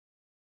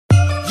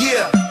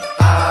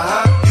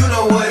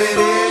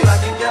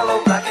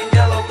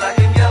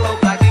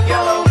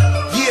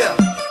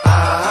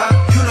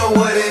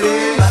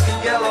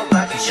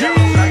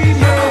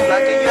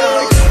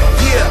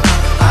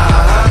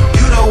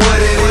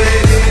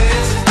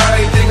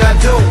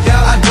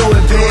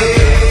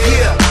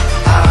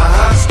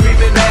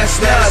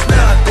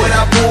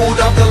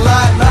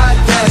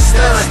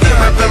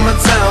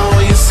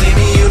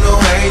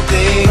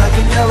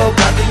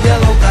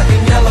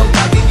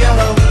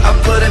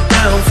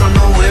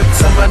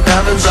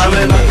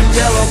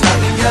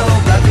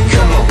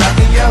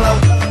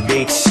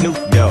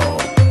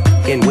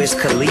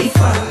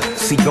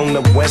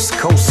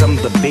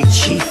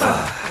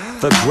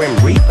the Grim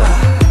Reaper.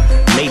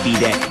 Maybe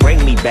that bring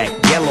me back.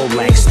 Yellow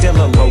lag, still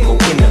a logo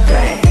in the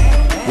bag.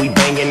 We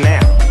banging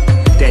out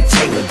that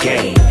Taylor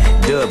game.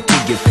 Dub to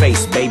your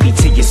face, baby,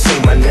 till you say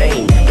my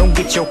name. Don't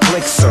get your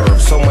click served.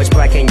 So much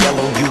black and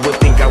yellow, you would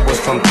think I was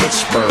from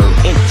Pittsburgh.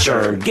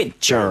 Inchurn, get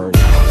churned.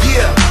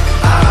 Yeah,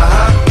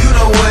 you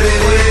know what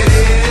it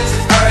is.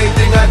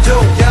 Everything I do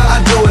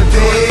it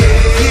big.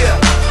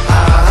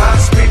 Yeah,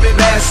 screaming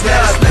that's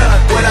not.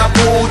 When I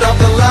pulled off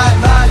the lot,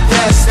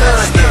 that's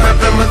done.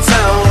 Reppin' my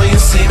town, when you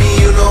see me,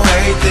 you know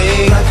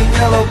everything. Black and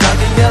yellow, black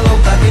and yellow,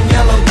 black and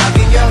yellow, black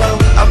and yellow.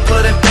 I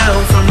put it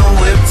down from the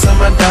whip to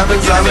my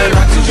diamonds. I'm in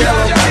black and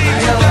yellow, black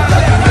and yellow,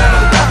 black and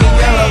yellow, black and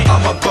yellow.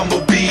 I'm a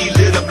bumblebee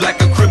lit up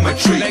like a Christmas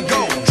tree.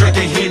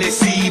 Drinking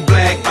Hennessy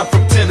black, I'm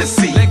from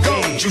Tennessee.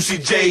 Juicy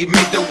J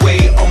make the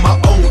way on my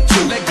own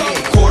too.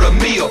 Quarter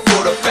meal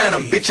for the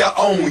phantom, bitch, I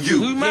own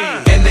you.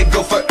 And they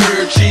go for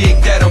her chick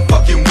that I'm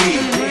fucking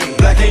with.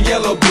 Black and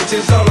yellow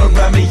bitches all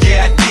around me,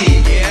 yeah I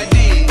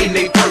did. In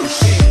they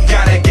purse,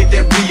 gotta get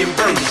that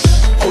reimbursed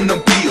on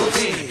them bills.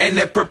 And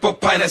that purple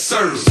pint of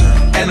serves.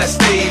 And I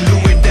stay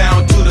Louis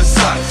down to the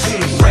socks.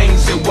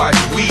 Rings and watch,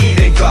 weed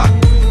and Glock.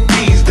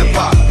 Beans to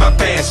pop, my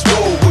pants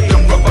swole with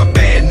them rubber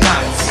band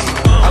knots.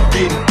 I'm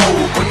getting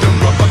old with them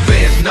rubber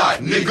bands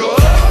not, nigga.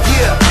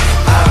 Yeah,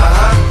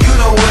 you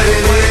know what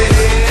it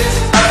is.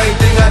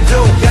 Everything I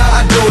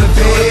do it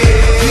big.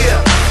 Yeah,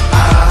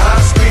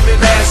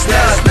 screaming that's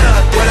not.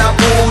 When I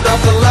pulled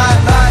off the lot,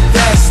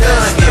 that's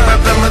done.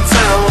 Reppin' my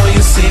town, when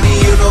you see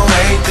me, you know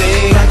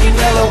everything. Black and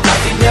yellow,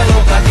 black and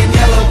yellow, black and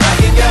yellow, black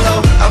and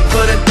yellow. I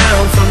put it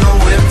down from the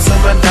whip to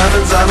my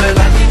diamonds. I'm in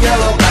black and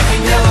yellow, black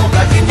and yellow,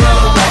 black and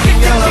yellow, black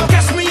and yellow. You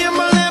catch me in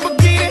my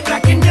Lamborghini,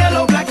 black and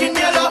yellow, black and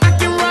yellow. I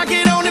can rock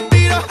it on the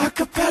beat,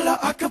 acapella,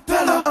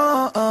 acapella.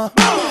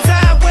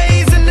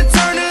 Sideways in the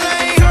turning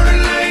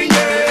lane,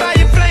 yeah.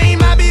 Fire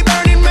flame, I be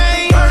burning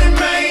main,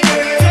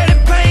 yeah. Tell the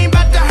pain,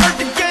 bout to hurt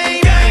the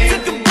game.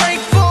 Took a break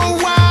for a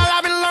while,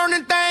 I've been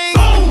learning things.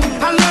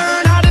 I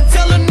learned how to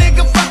tell a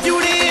nigga fuck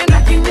you then.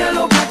 Black and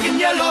yellow, black and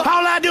yellow.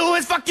 All I do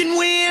is fucking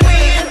win.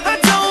 I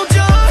told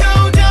ya,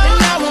 and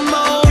now I'm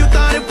on. You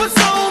thought it was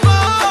over,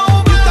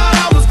 you thought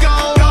I was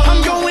gone.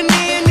 I'm going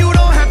in, you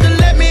don't have to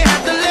let me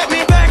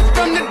back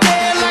from the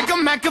dead like a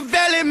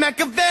Machiavelli. Yeah,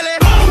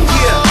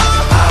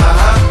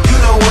 you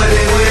know what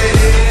it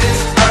is.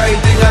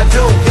 Everything I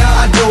do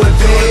it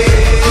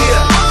big.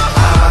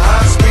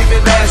 Yeah,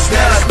 screaming that's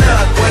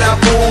not. When I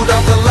pulled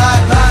off the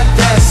lot,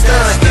 that's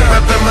done.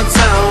 Reppin' my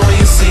town, when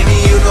you see me,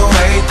 you know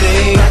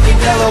everything. Black and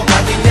yellow,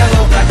 black and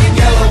yellow, black and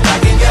yellow,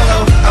 black and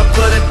yellow. I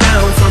put it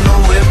down from the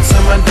whip to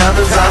my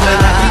diamonds. I'm in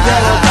black and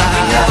yellow, black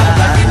and yellow,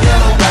 black and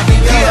yellow, black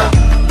and yellow.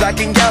 Yeah, black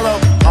and yellow,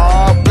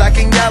 all black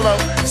and yellow.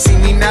 See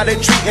me now, they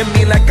treating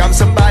me like I'm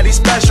somebody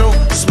special.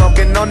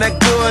 Smoking on that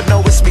good,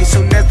 know it's me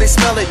soon as they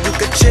smell it. You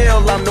could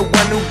chill, I'm the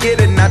one who get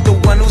it, not the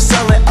one who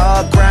sell it.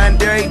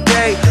 Grind every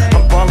day,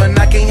 I'm ballin',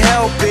 I can't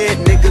help it.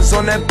 Niggas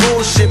on that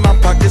bullshit, my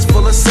pockets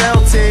full of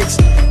Celtics.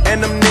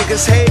 And them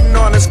niggas hating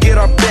on us, get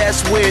our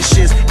best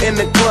wishes. In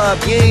the club,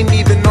 you ain't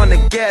even on the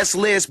guest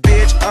list,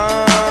 bitch.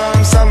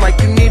 Sound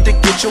like you need to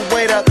get your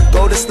weight up.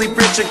 Go to sleep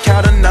rich and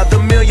count another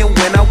million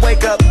when I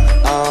wake up.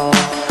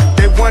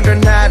 They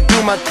wondering how I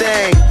do my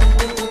thing.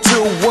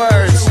 2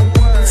 words,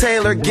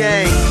 Taylor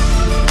Gang,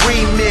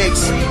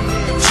 remix,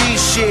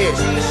 G-shit.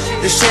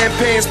 The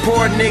champagne's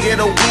poured, nigga,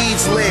 the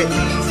weed's lit.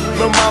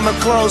 Lil' mama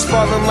clothes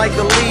falling like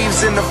the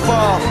leaves in the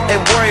fall.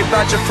 Ain't worry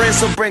about your friends,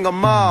 so bring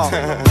them all.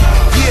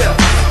 Yeah,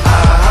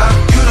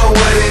 you know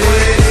what it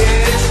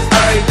is.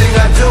 Everything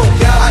I do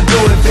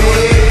it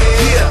big.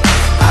 Yeah,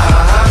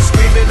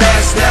 screaming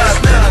that's not.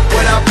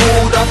 When I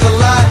pulled off the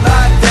lot,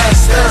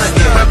 that's done.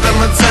 Reppin'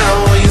 my town,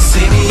 when you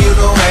see me, you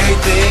know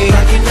everything.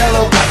 Black and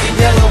yellow, black and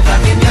yellow,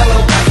 black and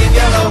yellow, black and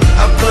yellow.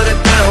 I put it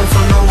down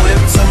from the whip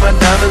to my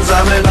diamonds.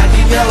 I'm in black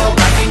and yellow,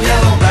 black and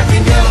yellow, black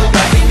and yellow,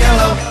 black and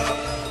yellow.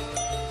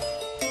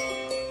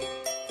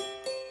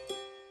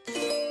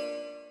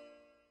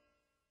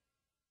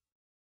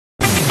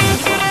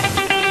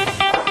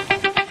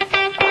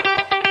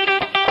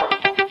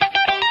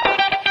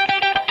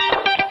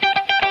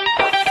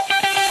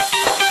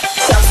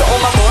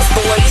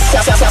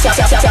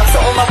 Shout to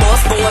all my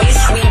boss boys,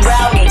 we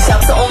rowdy.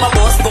 Shout to all my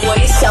boss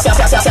boys. Shout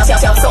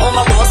to all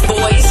my boss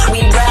boys,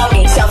 we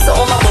rowdy. Shout to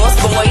all my boss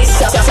boys.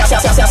 Shout to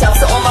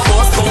all my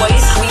boss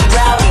boys, we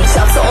rowdy.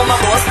 Shout to all my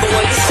boss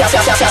boys. Shout to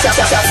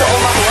all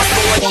my boss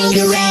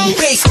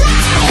boys.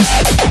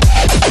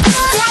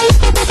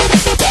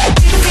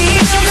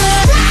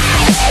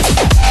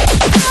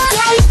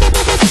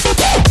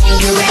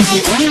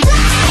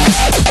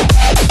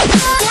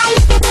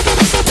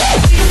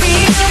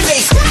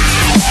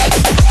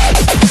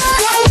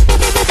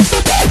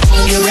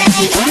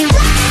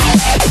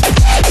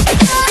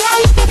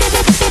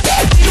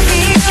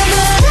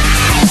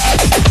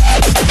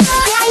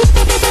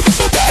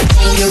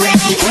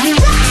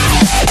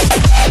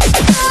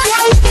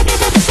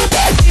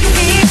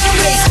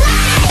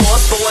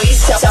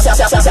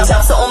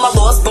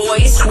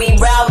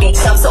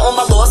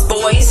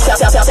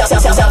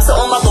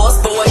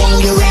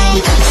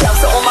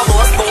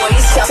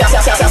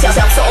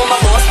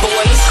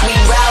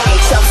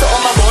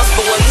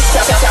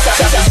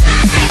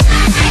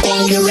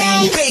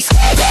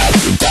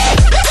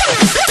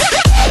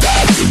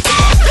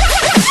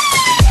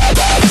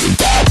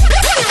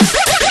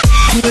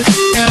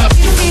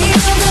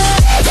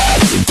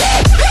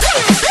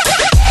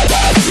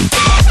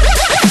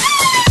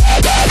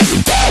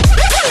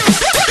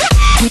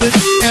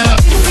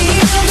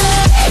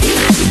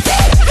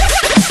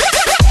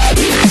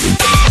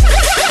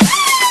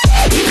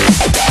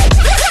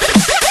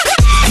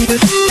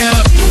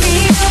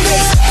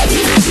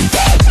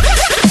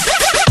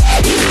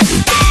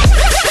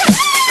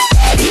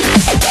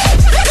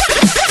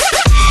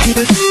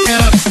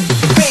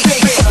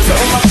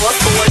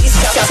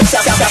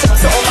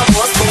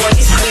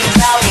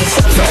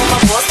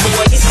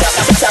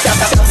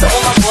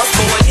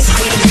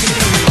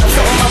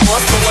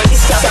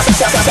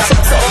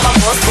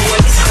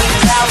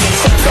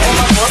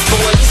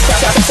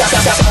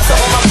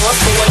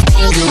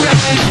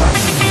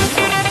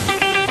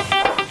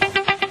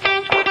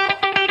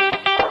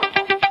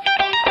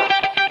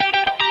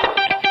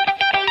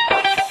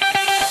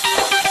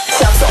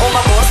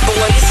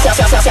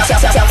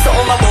 Shouts to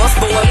all my boss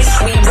boys,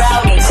 we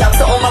rowdy. Shouts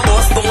to all my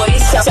boss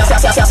boys. Shouts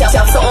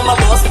to all my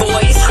boss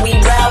boys, we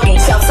rowdy.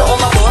 Shouts to all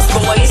my boss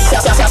boys.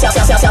 Shouts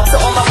to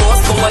all my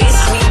boss boys,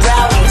 we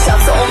rowdy.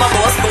 Shouts to all my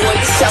boss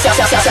boys. Shouts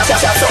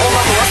to all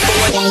my boss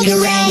boys.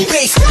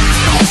 Bass.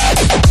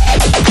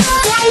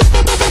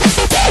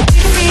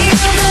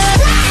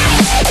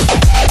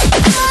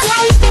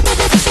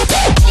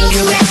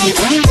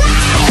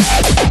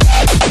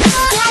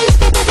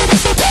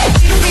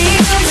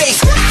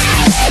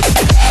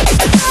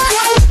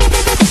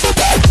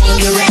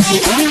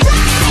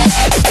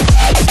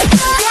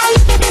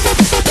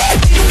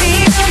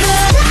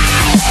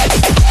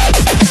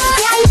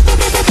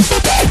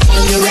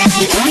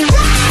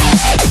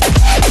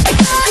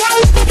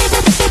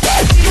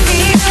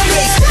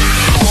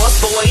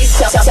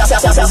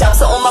 Shouts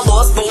to all my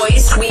lost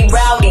boys, we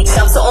rowdy.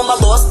 Shouts to all my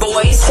lost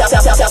boys. Shouts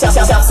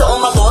to all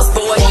my lost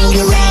boys.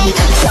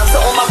 Shouts to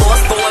all my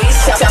lost boys.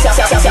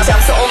 Shouts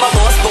to all my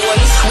lost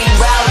boys, we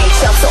rowdy.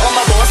 Shouts to all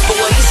my lost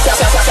boys.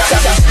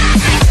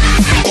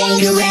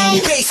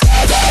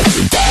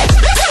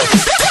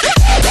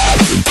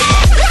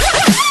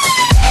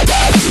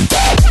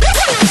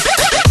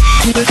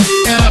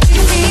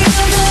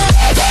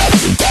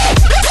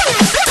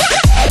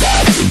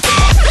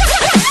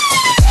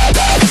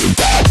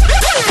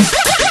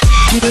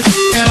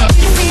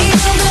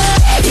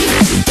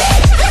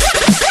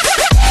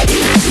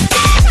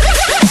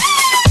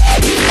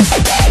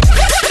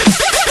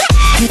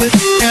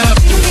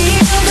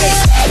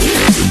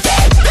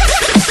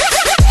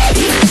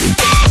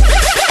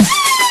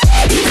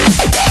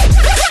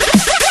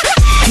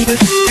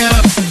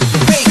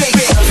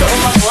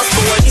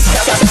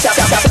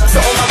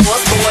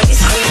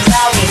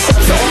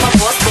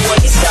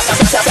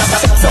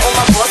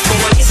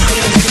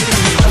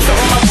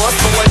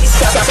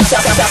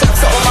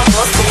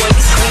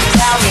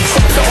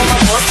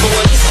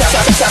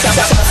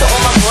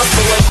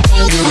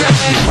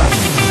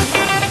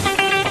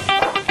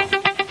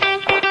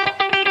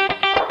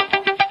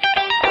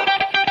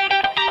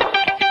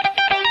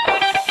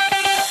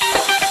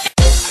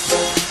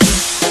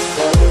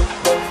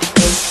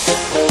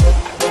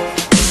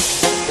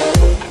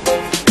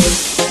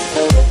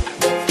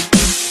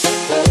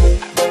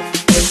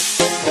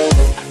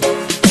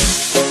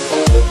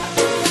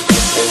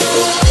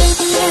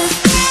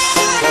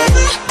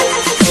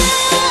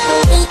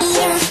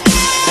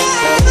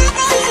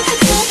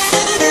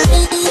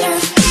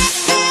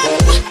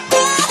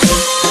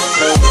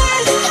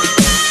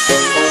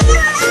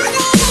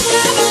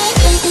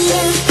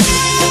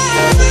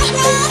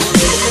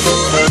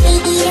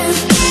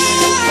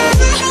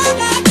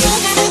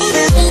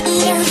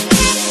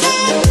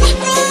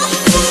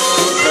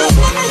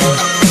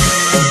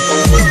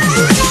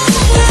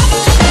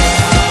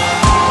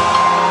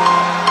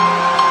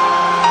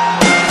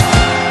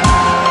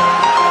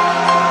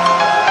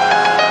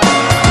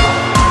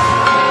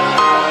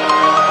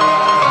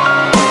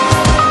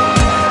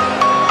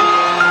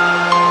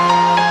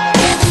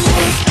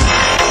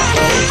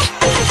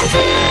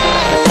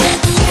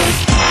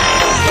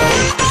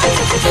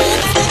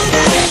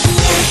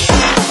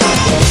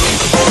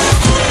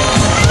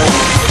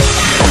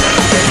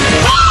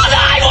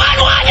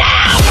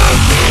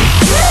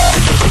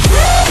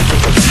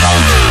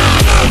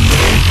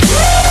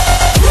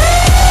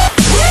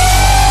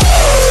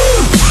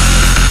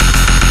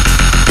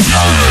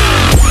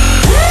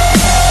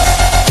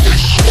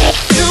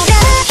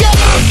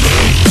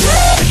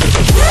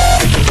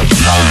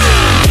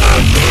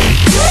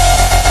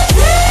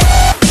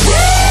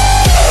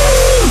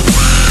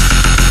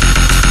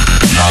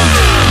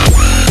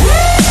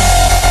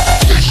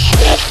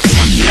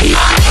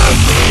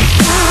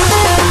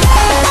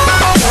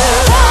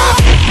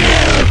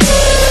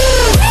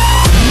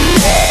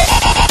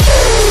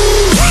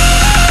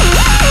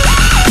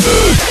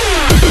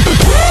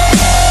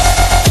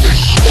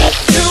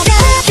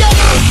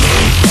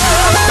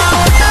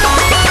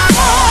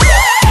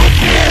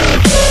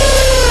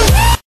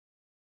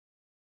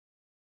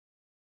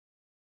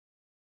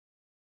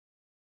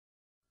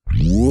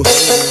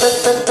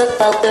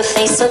 poker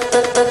face,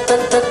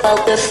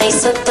 poker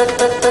face,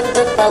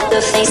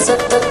 poker face,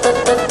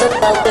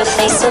 poker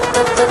face,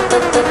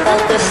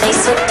 poker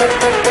face,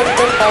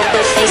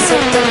 poker face,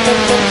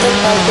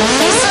 poker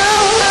face.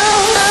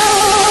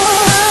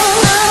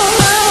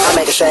 I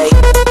make a shake.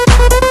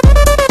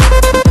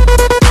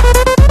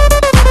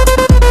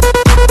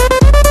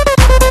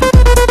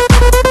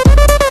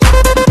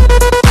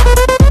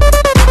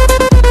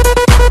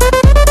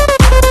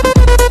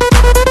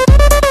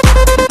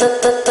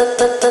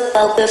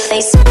 Poker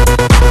face.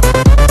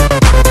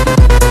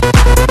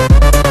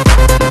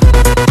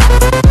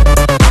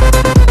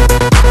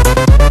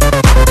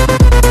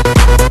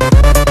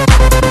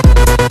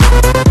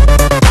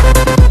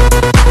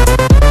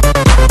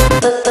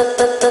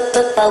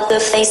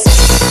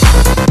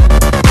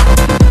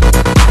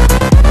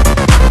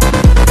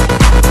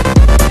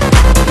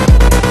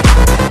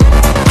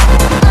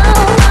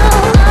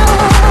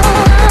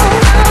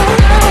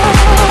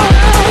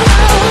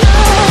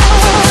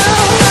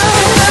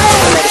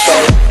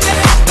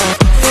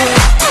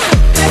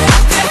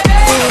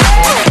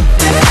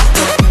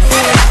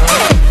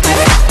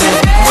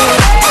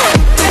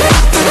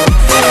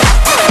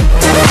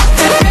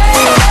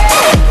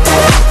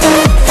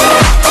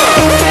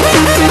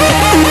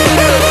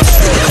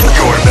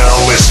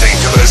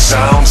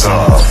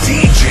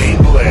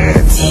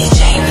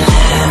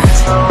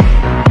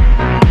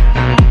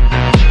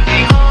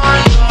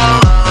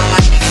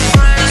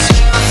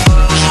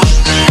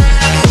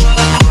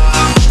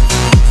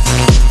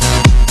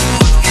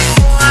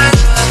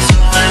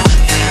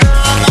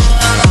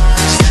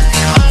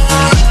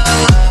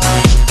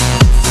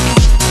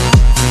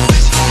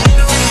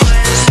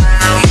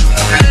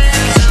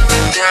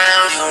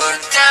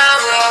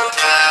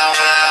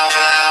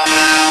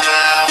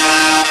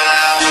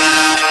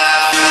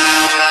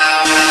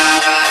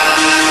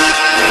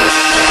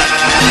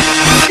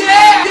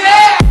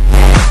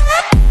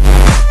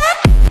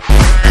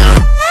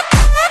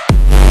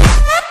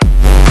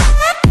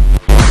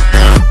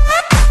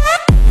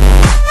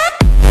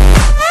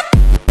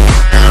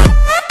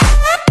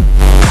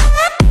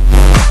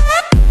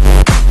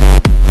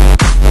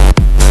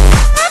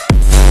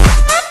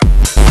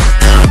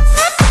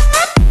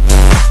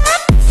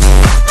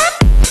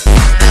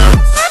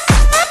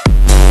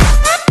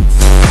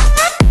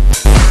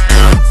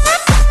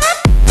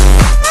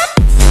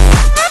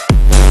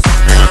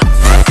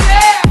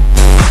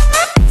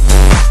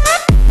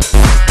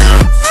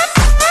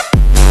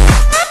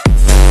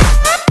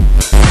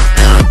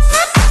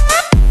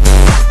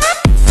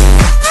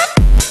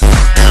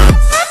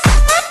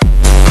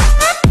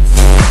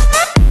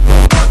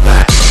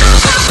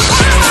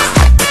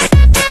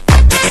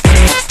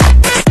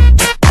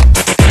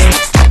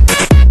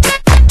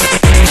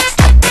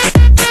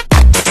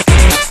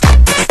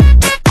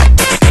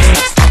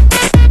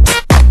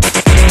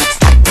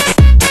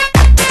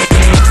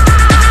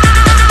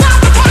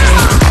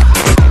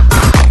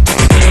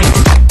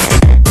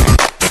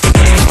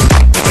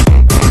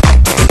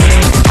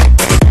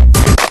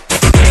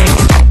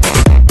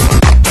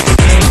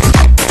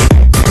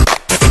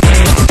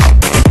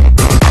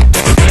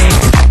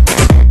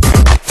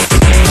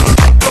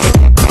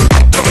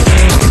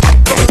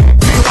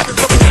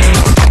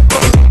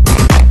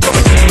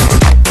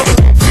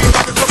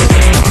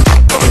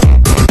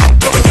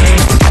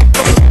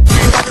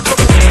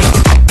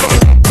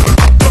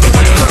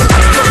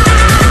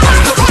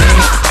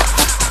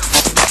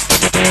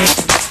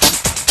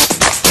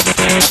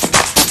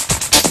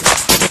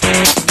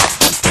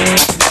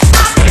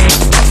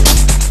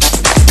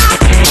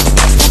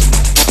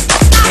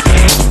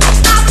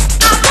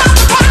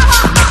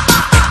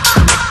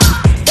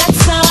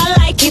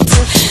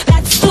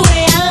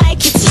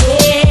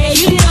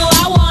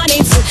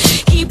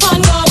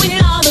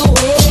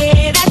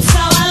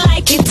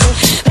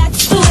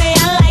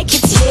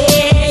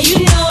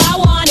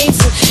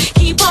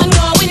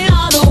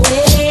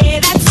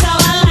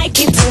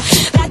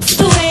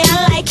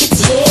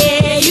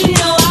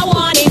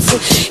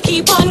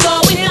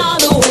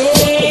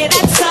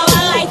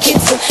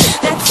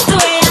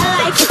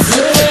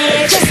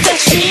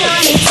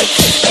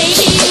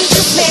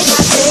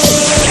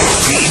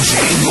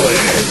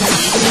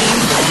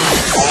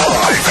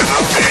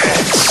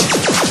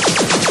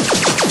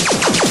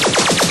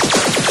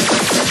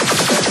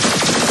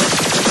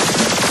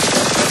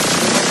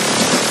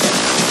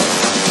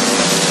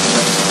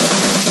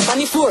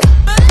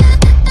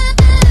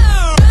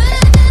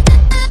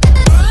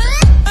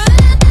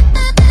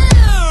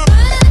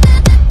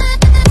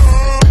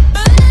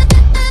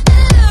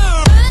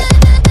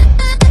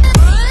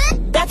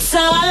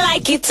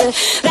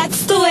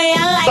 That's the way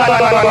I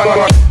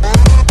like it.